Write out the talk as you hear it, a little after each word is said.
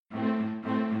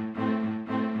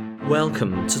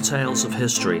Welcome to Tales of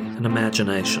History and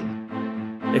Imagination.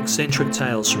 Eccentric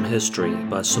Tales from History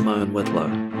by Simone Whitlow.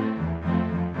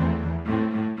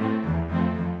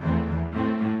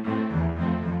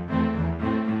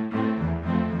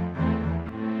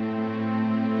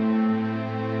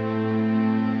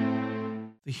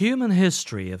 The human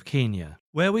history of Kenya,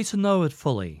 were we to know it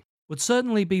fully, would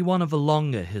certainly be one of the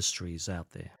longer histories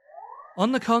out there.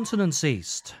 On the continent's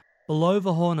east, below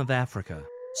the Horn of Africa,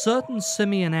 certain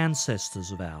simian ancestors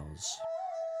of ours,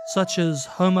 such as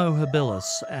Homo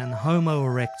habilis and Homo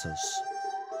erectus,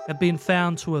 have been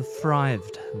found to have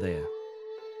thrived there.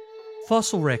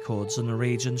 Fossil records in the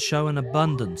region show an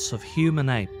abundance of human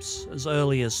apes as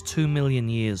early as 2 million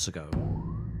years ago.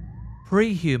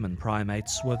 Pre-human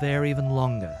primates were there even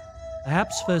longer,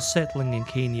 perhaps first settling in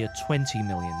Kenya 20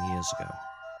 million years ago.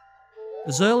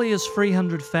 As early as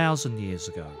 300,000 years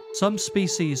ago, some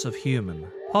species of human,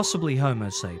 possibly Homo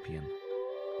sapien,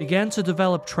 began to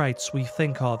develop traits we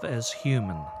think of as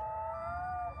human.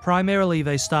 Primarily,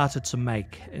 they started to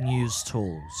make and use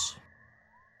tools.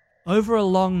 Over a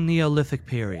long Neolithic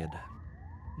period,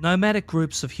 nomadic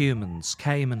groups of humans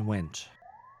came and went.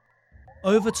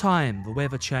 Over time, the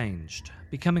weather changed,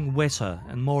 becoming wetter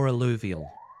and more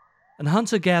alluvial, and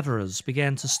hunter-gatherers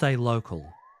began to stay local,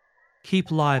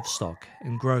 keep livestock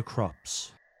and grow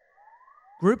crops.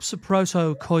 Groups of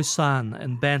Proto-Khoisan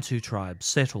and Bantu tribes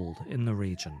settled in the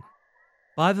region.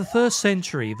 By the 1st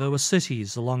century, there were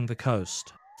cities along the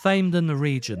coast, famed in the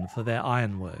region for their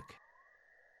ironwork.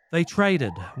 They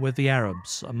traded with the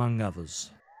Arabs, among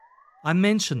others. I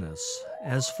mention this,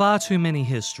 as far too many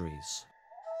histories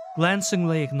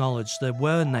glancingly acknowledge there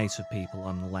were native people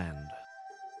on the land.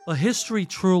 But history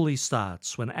truly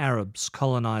starts when Arabs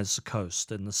colonized the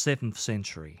coast in the 7th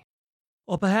century,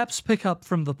 or perhaps pick up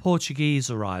from the Portuguese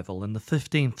arrival in the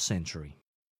 15th century.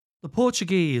 The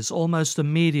Portuguese almost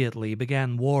immediately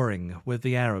began warring with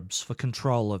the Arabs for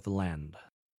control of the land.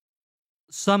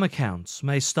 Some accounts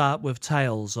may start with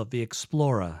tales of the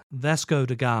explorer Vasco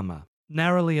da Gama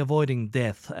narrowly avoiding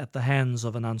death at the hands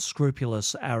of an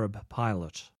unscrupulous Arab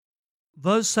pilot.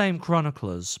 Those same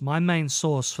chroniclers, my main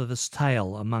source for this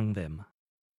tale among them,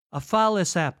 are far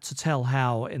less apt to tell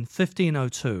how, in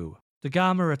 1502, da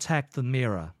Gama attacked the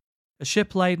Mira, a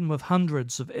ship laden with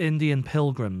hundreds of Indian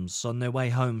pilgrims on their way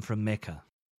home from Mecca.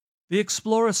 The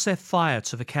explorer set fire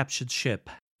to the captured ship,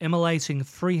 immolating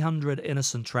 300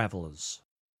 innocent travellers.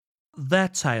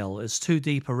 That tale is too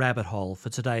deep a rabbit hole for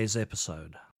today's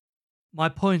episode. My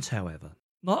point, however,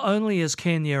 not only is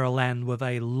Kenya a land with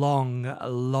a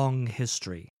long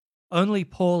history, only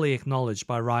poorly acknowledged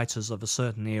by writers of a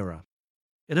certain era,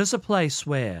 it is a place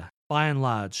where, by and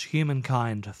large,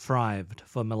 humankind thrived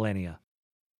for millennia.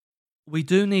 We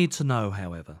do need to know,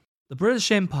 however, the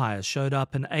British Empire showed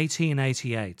up in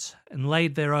 1888 and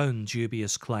laid their own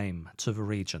dubious claim to the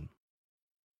region.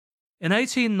 In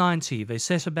 1890, they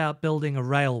set about building a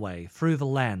railway through the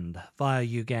land via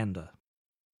Uganda.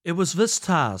 It was this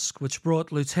task which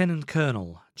brought Lieutenant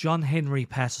Colonel John Henry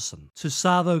Patterson to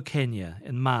Tsavo, Kenya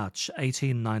in March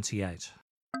 1898.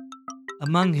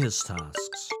 Among his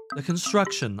tasks, the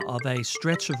construction of a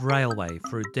stretch of railway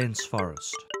through dense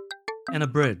forest and a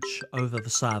bridge over the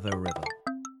Tsavo River.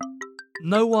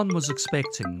 No one was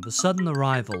expecting the sudden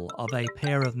arrival of a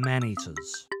pair of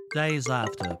man-eaters days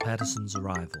after Patterson's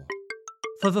arrival.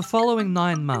 For the following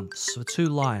 9 months, the two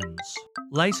lions,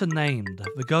 later named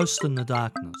the Ghost in the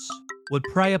Darkness, would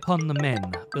prey upon the men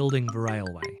building the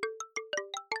railway.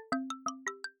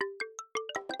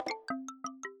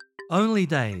 Only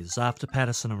days after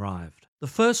Patterson arrived, the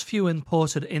first few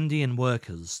imported Indian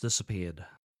workers disappeared.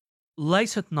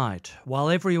 Late at night,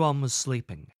 while everyone was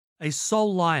sleeping, a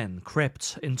sole lion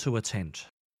crept into a tent.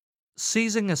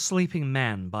 Seizing a sleeping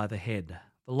man by the head,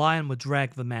 the lion would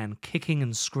drag the man kicking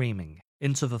and screaming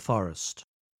into the forest,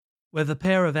 where the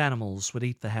pair of animals would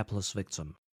eat the hapless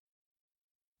victim.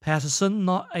 Patterson,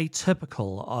 not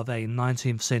atypical of a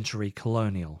 19th century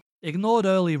colonial, ignored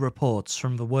early reports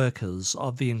from the workers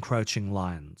of the encroaching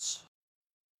lions.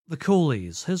 The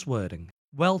coolies, his wording,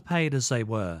 well paid as they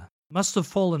were, must have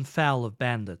fallen foul of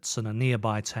bandits in a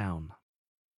nearby town.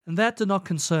 And that did not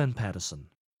concern Patterson.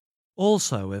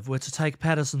 Also, if we're to take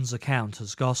Patterson's account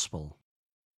as gospel,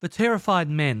 the terrified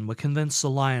men were convinced the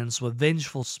lions were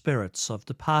vengeful spirits of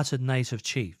departed native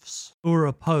chiefs who were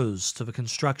opposed to the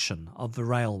construction of the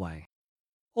railway.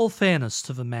 All fairness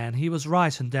to the man, he was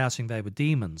right in doubting they were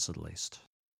demons, at least.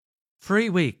 3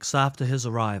 weeks after his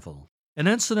arrival, an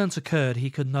incident occurred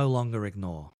he could no longer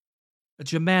ignore. A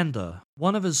Jamandar,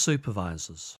 one of his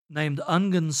supervisors, named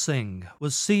Ungan Singh,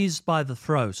 was seized by the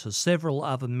throat as several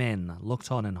other men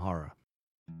looked on in horror.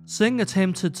 Singh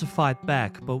attempted to fight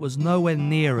back but was nowhere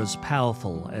near as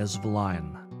powerful as the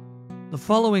lion. The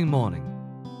following morning,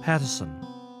 Patterson,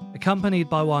 accompanied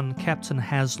by one Captain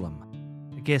Haslam,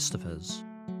 a guest of his,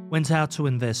 went out to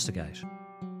investigate.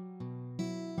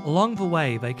 Along the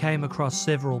way, they came across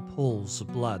several pools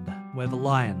of blood where the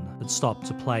lion had stopped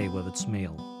to play with its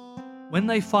meal. When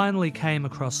they finally came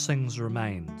across Singh's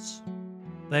remains,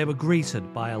 they were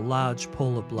greeted by a large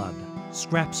pool of blood,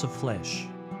 scraps of flesh,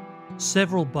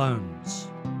 several bones,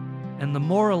 and the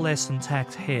more or less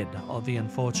intact head of the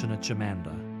unfortunate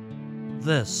Jhamanda.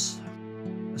 This,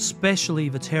 especially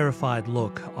the terrified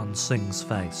look on Singh's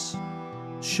face,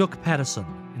 shook Patterson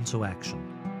into action.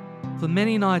 For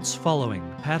many nights following,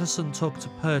 Patterson took to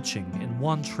perching in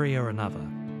one tree or another,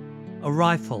 a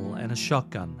rifle and a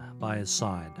shotgun by his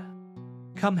side.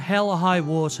 Come hell or high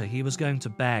water, he was going to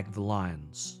bag the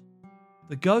lions.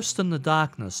 The ghost in the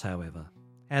darkness, however,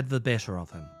 had the better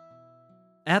of him.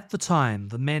 At the time,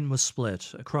 the men were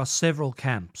split across several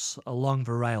camps along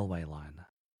the railway line.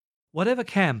 Whatever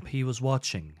camp he was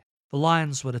watching, the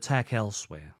lions would attack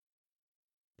elsewhere.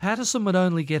 Patterson would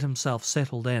only get himself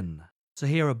settled in to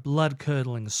hear a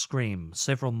blood-curdling scream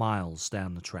several miles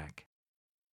down the track.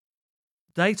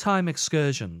 Daytime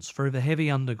excursions through the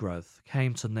heavy undergrowth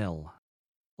came to nil,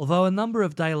 although a number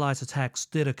of daylight attacks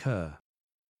did occur.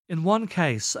 In one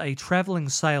case, a travelling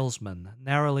salesman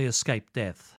narrowly escaped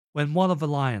death when one of the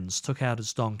lions took out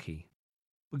his donkey,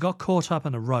 but got caught up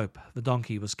in a rope the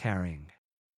donkey was carrying.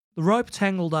 The rope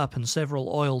tangled up in several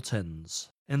oil tins,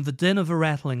 and the din of the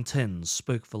rattling tins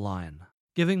spooked the lion,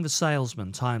 giving the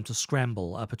salesman time to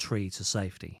scramble up a tree to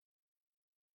safety.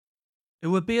 It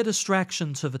would be a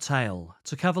distraction to the tale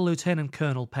to cover Lieutenant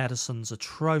Colonel Patterson's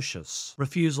atrocious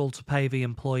refusal to pay the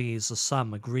employees the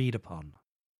sum agreed upon,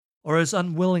 or his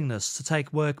unwillingness to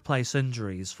take workplace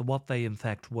injuries for what they in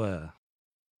fact were.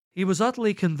 He was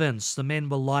utterly convinced the men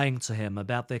were lying to him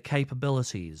about their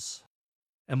capabilities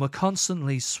and were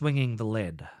constantly swinging the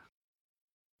lead.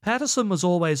 Patterson was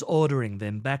always ordering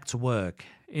them back to work,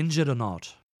 injured or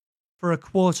not, for a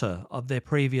quarter of their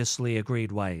previously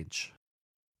agreed wage.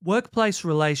 Workplace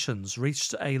relations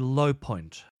reached a low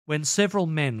point when several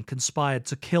men conspired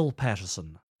to kill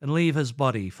Patterson and leave his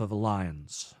body for the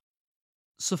lions.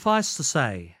 Suffice to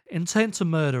say, intent to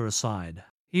murder aside,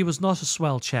 he was not a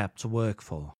swell chap to work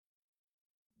for.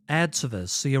 Add to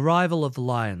this, the arrival of the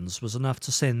lions was enough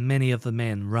to send many of the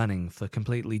men running for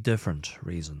completely different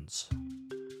reasons.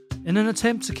 In an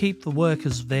attempt to keep the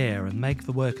workers there and make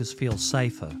the workers feel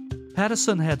safer,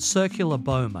 Patterson had circular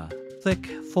boma, thick,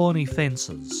 thorny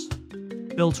fences,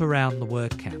 built around the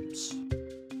work camps.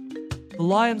 The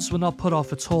lions were not put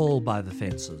off at all by the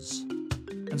fences,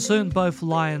 and soon both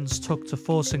lions took to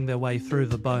forcing their way through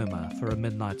the boma for a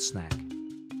midnight snack.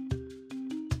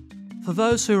 For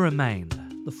those who remained,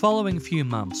 the following few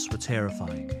months were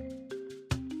terrifying.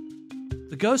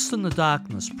 The ghost in the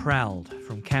darkness prowled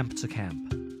from camp to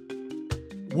camp.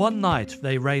 One night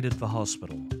they raided the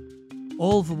hospital.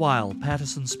 All the while,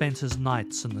 Patterson spent his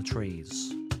nights in the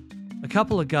trees, a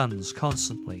couple of guns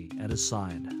constantly at his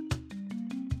side.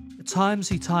 At times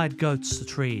he tied goats to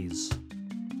trees,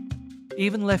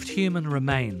 even left human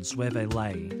remains where they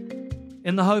lay,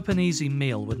 in the hope an easy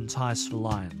meal would entice the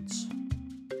lions.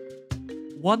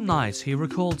 One night he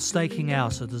recalled staking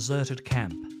out a deserted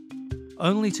camp,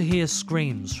 only to hear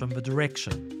screams from the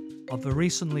direction of the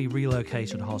recently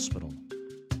relocated hospital.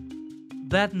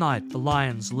 That night the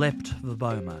lions leapt the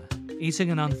boma, eating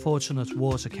an unfortunate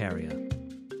water carrier,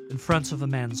 in front of the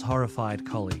man's horrified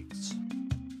colleagues.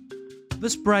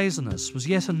 This brazenness was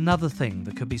yet another thing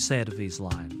that could be said of these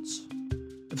lions.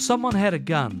 If someone had a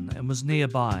gun and was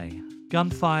nearby,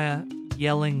 gunfire,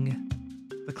 yelling,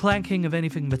 the clanking of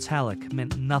anything metallic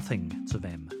meant nothing to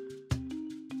them.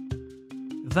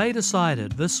 They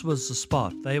decided this was the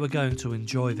spot they were going to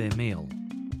enjoy their meal.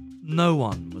 No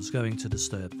one was going to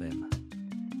disturb them.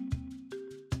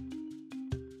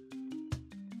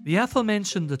 The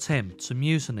aforementioned attempt to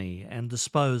mutiny and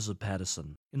dispose of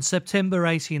Patterson in September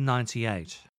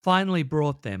 1898 finally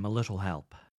brought them a little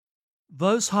help.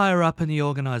 Those higher up in the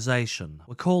organisation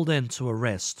were called in to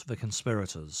arrest the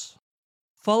conspirators.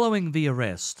 Following the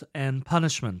arrest and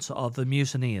punishment of the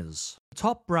mutineers, the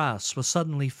top brass were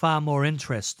suddenly far more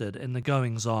interested in the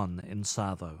goings-on in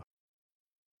Tsavo.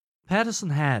 Patterson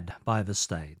had, by this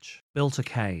stage, built a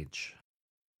cage,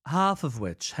 half of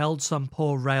which held some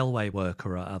poor railway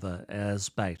worker or other as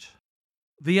bait.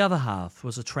 The other half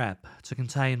was a trap to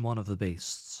contain one of the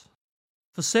beasts.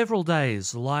 For several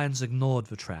days the lions ignored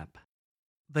the trap.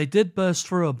 They did burst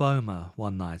through a boma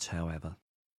one night, however,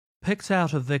 picked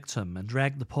out a victim and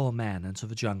dragged the poor man into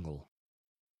the jungle.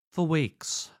 For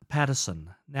weeks, Patterson,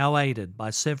 now aided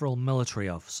by several military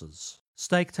officers,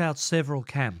 staked out several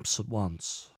camps at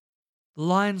once. The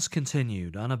lions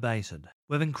continued unabated,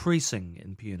 with increasing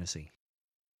impunity.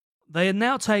 They had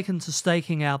now taken to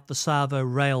staking out the Tsavo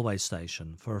railway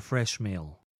station for a fresh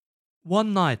meal.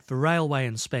 One night, the railway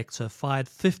inspector fired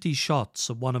 50 shots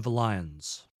at one of the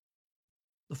lions.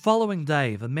 The following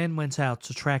day, the men went out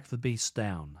to track the beast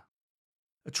down.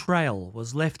 A trail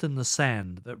was left in the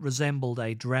sand that resembled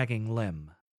a dragging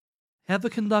limb. Had the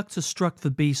conductor struck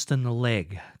the beast in the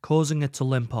leg, causing it to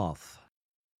limp off.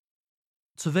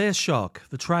 To their shock,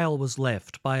 the trail was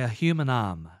left by a human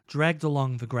arm dragged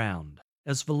along the ground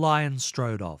as the lion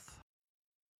strode off.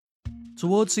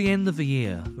 Towards the end of the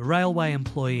year, the railway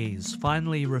employees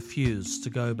finally refused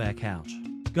to go back out,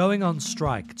 going on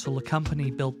strike till the company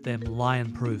built them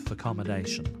lion-proof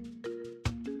accommodation.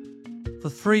 For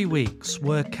 3 weeks,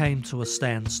 work came to a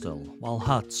standstill while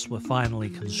huts were finally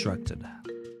constructed.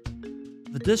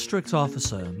 The district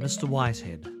officer, Mr.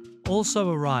 Whitehead,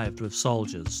 also arrived with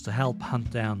soldiers to help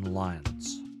hunt down the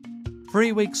lions.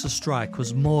 3 weeks of strike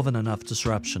was more than enough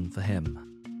disruption for him.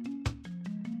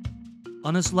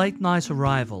 On his late-night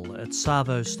arrival at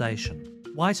Tsavo Station,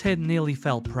 Whitehead nearly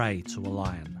fell prey to a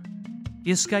lion. He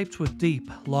escaped with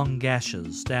deep, long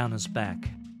gashes down his back.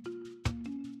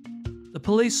 The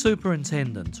police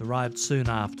superintendent arrived soon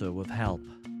after with help.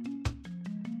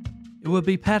 It would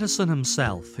be Patterson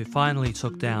himself who finally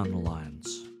took down the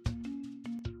lions.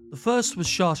 The first was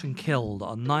shot and killed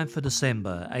on 9th of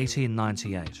December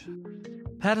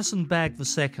 1898. Patterson bagged the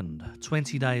second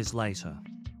 20 days later,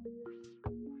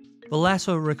 the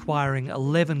latter requiring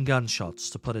 11 gunshots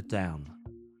to put it down.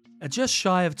 At just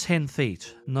shy of 10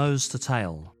 feet, nose to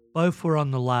tail, both were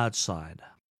on the large side,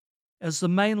 as the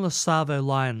maneless Tsavo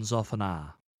lions often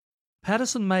are.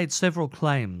 Patterson made several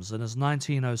claims in his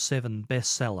 1907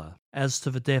 bestseller as to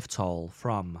the death toll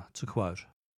from, to quote,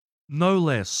 no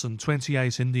less than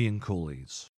 28 Indian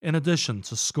coolies, in addition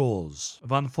to scores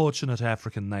of unfortunate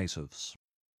African natives,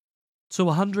 to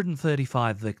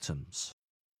 135 victims.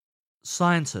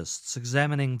 Scientists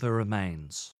examining the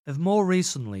remains have more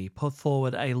recently put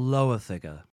forward a lower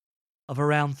figure of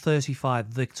around 35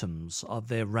 victims of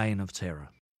their reign of terror.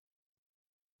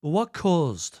 But what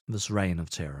caused this reign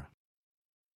of terror?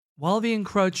 While the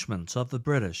encroachment of the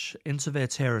British into their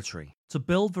territory to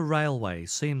build the railway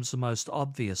seems the most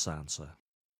obvious answer,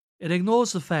 it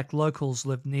ignores the fact locals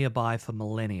lived nearby for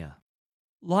millennia.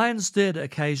 Lions did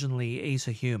occasionally eat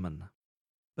a human,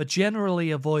 but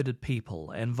generally avoided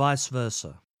people and vice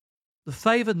versa. The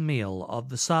favoured meal of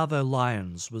the Tsavo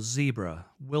lions was zebra,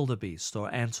 wildebeest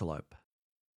or antelope.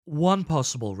 One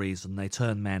possible reason they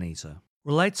turned man-eater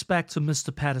relates back to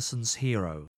Mr. Patterson's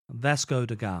hero, Vasco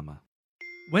da Gama.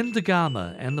 When da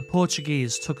Gama and the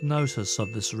Portuguese took notice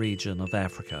of this region of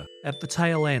Africa at the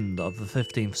tail end of the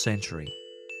 15th century,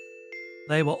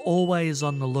 they were always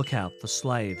on the lookout for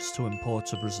slaves to import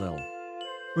to Brazil.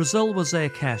 Brazil was their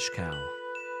cash cow.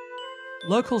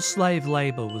 Local slave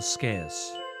labour was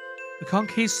scarce. The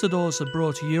conquistadors had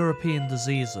brought European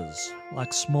diseases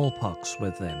like smallpox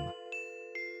with them.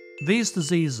 These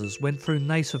diseases went through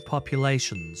native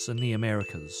populations in the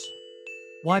Americas,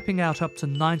 wiping out up to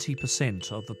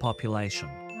 90% of the population.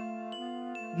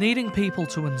 Needing people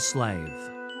to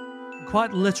enslave,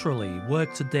 quite literally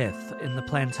work to death in the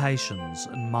plantations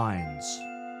and mines,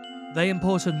 they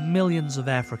imported millions of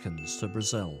Africans to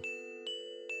Brazil.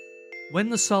 When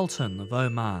the Sultan of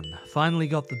Oman finally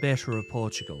got the better of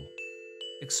Portugal,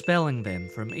 expelling them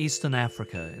from Eastern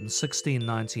Africa in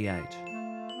 1698,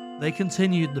 they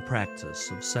continued the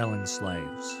practice of selling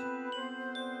slaves.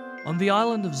 On the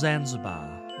island of Zanzibar,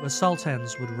 where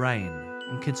sultans would reign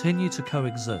and continue to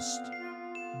coexist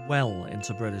well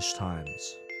into British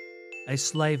times, a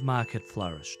slave market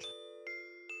flourished.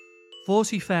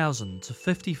 40,000 to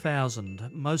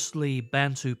 50,000 mostly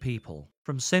Bantu people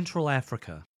from Central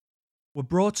Africa were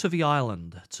brought to the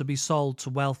island to be sold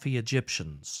to wealthy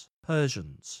Egyptians,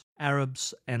 Persians,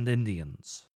 Arabs, and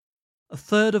Indians. A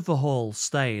third of the haul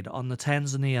stayed on the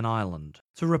Tanzanian island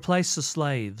to replace the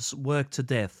slaves worked to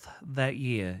death that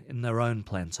year in their own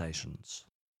plantations.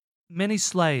 Many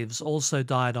slaves also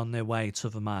died on their way to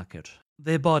the market,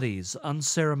 their bodies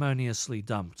unceremoniously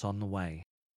dumped on the way.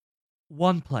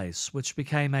 One place which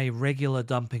became a regular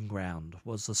dumping ground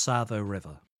was the Tsavo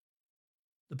River.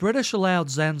 The British allowed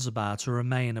Zanzibar to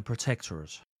remain a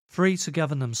protectorate, free to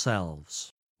govern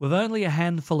themselves, with only a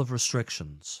handful of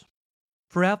restrictions,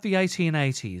 throughout the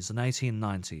 1880s and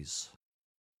 1890s.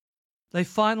 They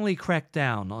finally cracked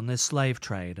down on their slave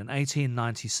trade in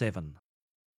 1897.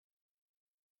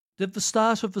 Did the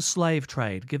start of the slave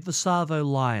trade give the Tsavo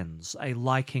lions a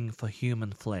liking for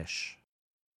human flesh?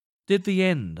 Did the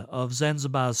end of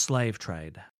Zanzibar's slave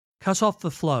trade cut off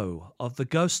the flow of the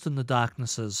Ghost in the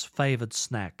Darkness's favoured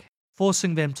snack,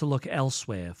 forcing them to look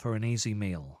elsewhere for an easy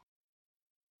meal?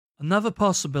 Another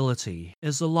possibility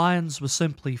is the lions were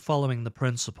simply following the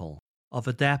principle of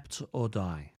adapt or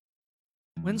die.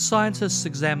 When scientists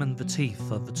examined the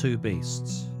teeth of the two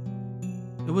beasts,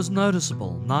 it was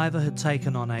noticeable neither had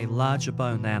taken on a larger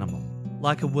boned animal,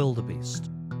 like a wildebeest,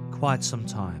 in quite some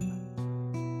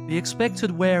time. The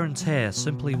expected wear and tear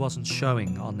simply wasn't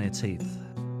showing on their teeth.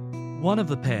 One of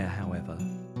the pair, however,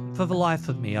 for the life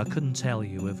of me I couldn't tell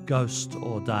you if Ghost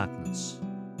or Darkness,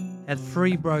 had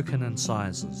 3 broken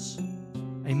incisors,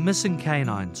 a missing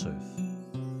canine tooth,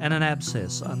 and an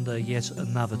abscess under yet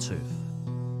another tooth.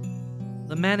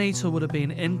 The man-eater would have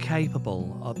been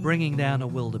incapable of bringing down a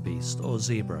wildebeest or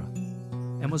zebra,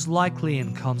 and was likely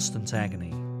in constant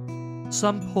agony.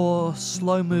 Some poor,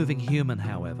 slow-moving human,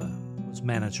 however, was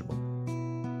manageable.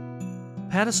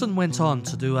 Patterson went on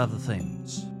to do other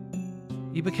things.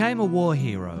 He became a war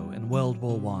hero in World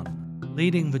War I,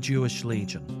 leading the Jewish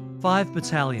Legion, 5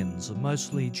 battalions of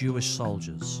mostly Jewish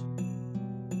soldiers.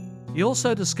 He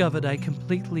also discovered a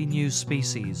completely new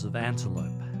species of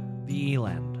antelope, the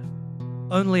eland.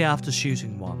 Only after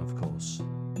shooting one, of course.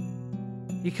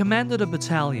 He commanded a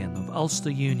battalion of Ulster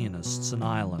Unionists in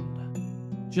Ireland,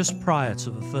 just prior to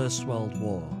the First World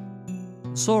War,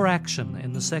 and saw action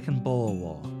in the Second Boer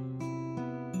War.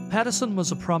 Patterson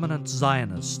was a prominent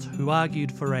Zionist who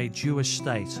argued for a Jewish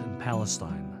state in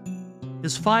Palestine.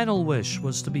 His final wish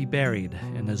was to be buried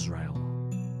in Israel.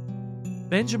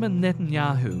 Benjamin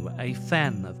Netanyahu, a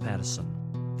fan of Patterson,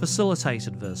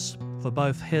 facilitated this for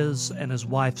both his and his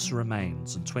wife's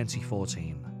remains in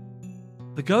 2014.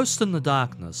 The Ghost in the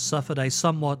Darkness suffered a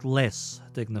somewhat less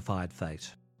dignified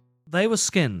fate. They were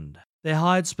skinned, their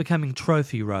hides becoming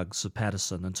trophy rugs of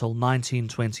Patterson until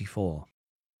 1924,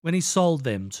 when he sold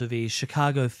them to the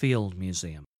Chicago Field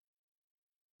Museum.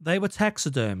 They were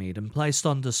taxidermied and placed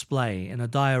on display in a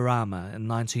diorama in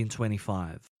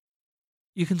 1925.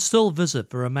 You can still visit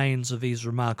the remains of these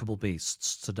remarkable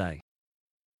beasts today.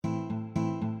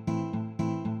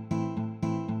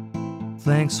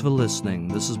 Thanks for listening.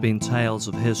 This has been Tales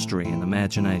of History and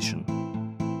Imagination.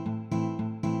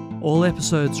 All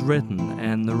episodes written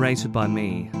and narrated by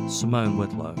me, Simone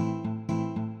Whitlow.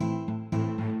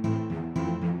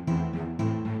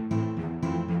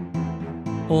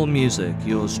 All music,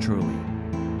 yours truly.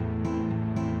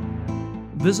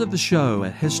 Visit the show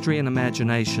at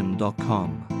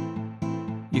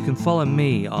historyandimagination.com. You can follow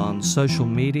me on social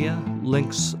media,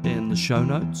 links in the show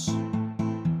notes,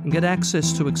 and get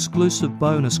access to exclusive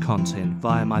bonus content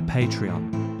via my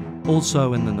Patreon,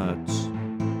 also in the notes.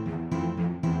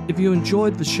 If you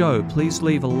enjoyed the show, please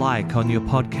leave a like on your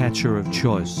podcatcher of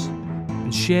choice,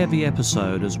 and share the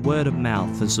episode, as word of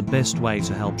mouth is the best way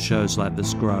to help shows like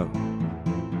this grow.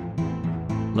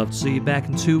 Love to see you back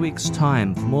in 2 weeks'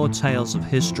 time for more tales of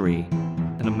history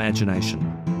and imagination.